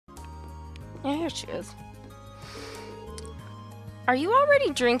Yeah, here she is. Are you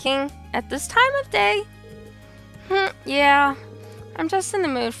already drinking at this time of day? Yeah. I'm just in the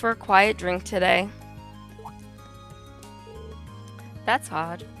mood for a quiet drink today. That's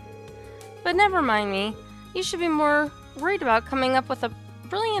odd. But never mind me. You should be more worried about coming up with a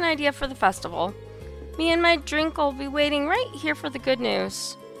brilliant idea for the festival. Me and my drink will be waiting right here for the good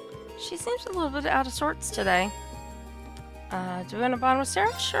news. She seems a little bit out of sorts today. Do you want to bond with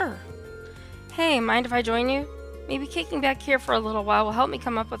Sara? Sure. Hey, mind if I join you? Maybe kicking back here for a little while will help me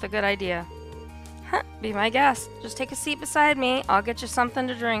come up with a good idea. Huh, be my guest. Just take a seat beside me. I'll get you something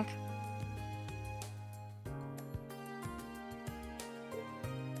to drink.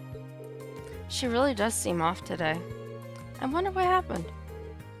 She really does seem off today. I wonder what happened.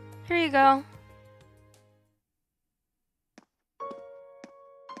 Here you go.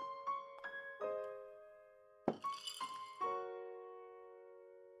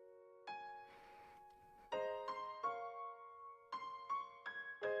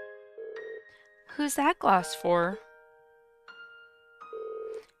 Who's that glass for?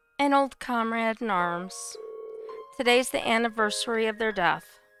 An old comrade in arms. Today's the anniversary of their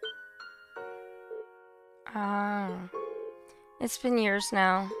death. Ah, it's been years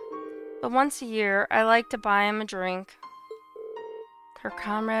now. But once a year, I like to buy him a drink. Her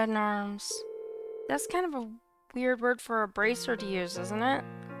comrade in arms. That's kind of a weird word for a bracer to use, isn't it?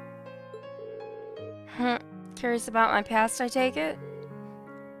 Curious about my past, I take it?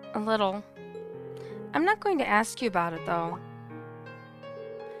 A little. I'm not going to ask you about it, though.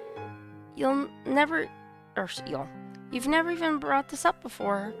 You've never even brought this up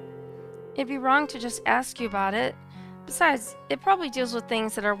before. It'd be wrong to just ask you about it. Besides, it probably deals with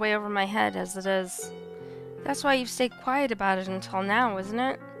things that are way over my head as it is. That's why you've stayed quiet about it until now, isn't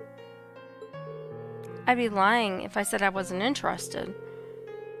it? I'd be lying if I said I wasn't interested.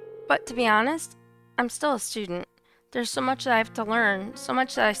 But to be honest, I'm still a student. There's so much that I have to learn, so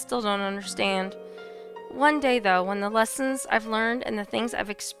much that I still don't understand. One day, though, when the lessons I've learned and the things I've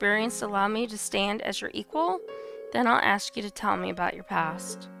experienced allow me to stand as your equal, then I'll ask you to tell me about your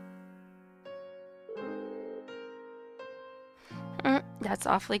past. That's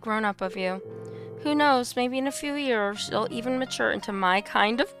awfully grown up of you. Who knows, maybe in a few years you'll even mature into my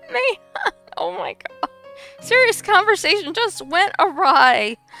kind of man. Oh my god. Serious conversation just went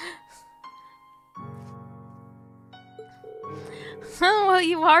awry. Well,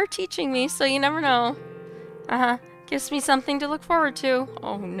 you are teaching me, so you never know. Gives me something to look forward to.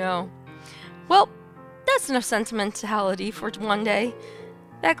 Oh no. Well, that's enough sentimentality for one day.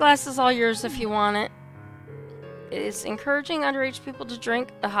 That glass is all yours if you want it. Is encouraging underage people to drink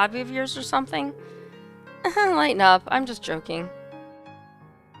a hobby of yours or something? Lighten up, I'm just joking.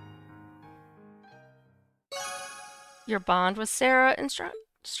 Your bond with Sara and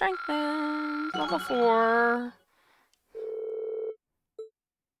strengthened. Level 4.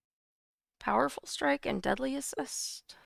 Powerful strike and deadly assist.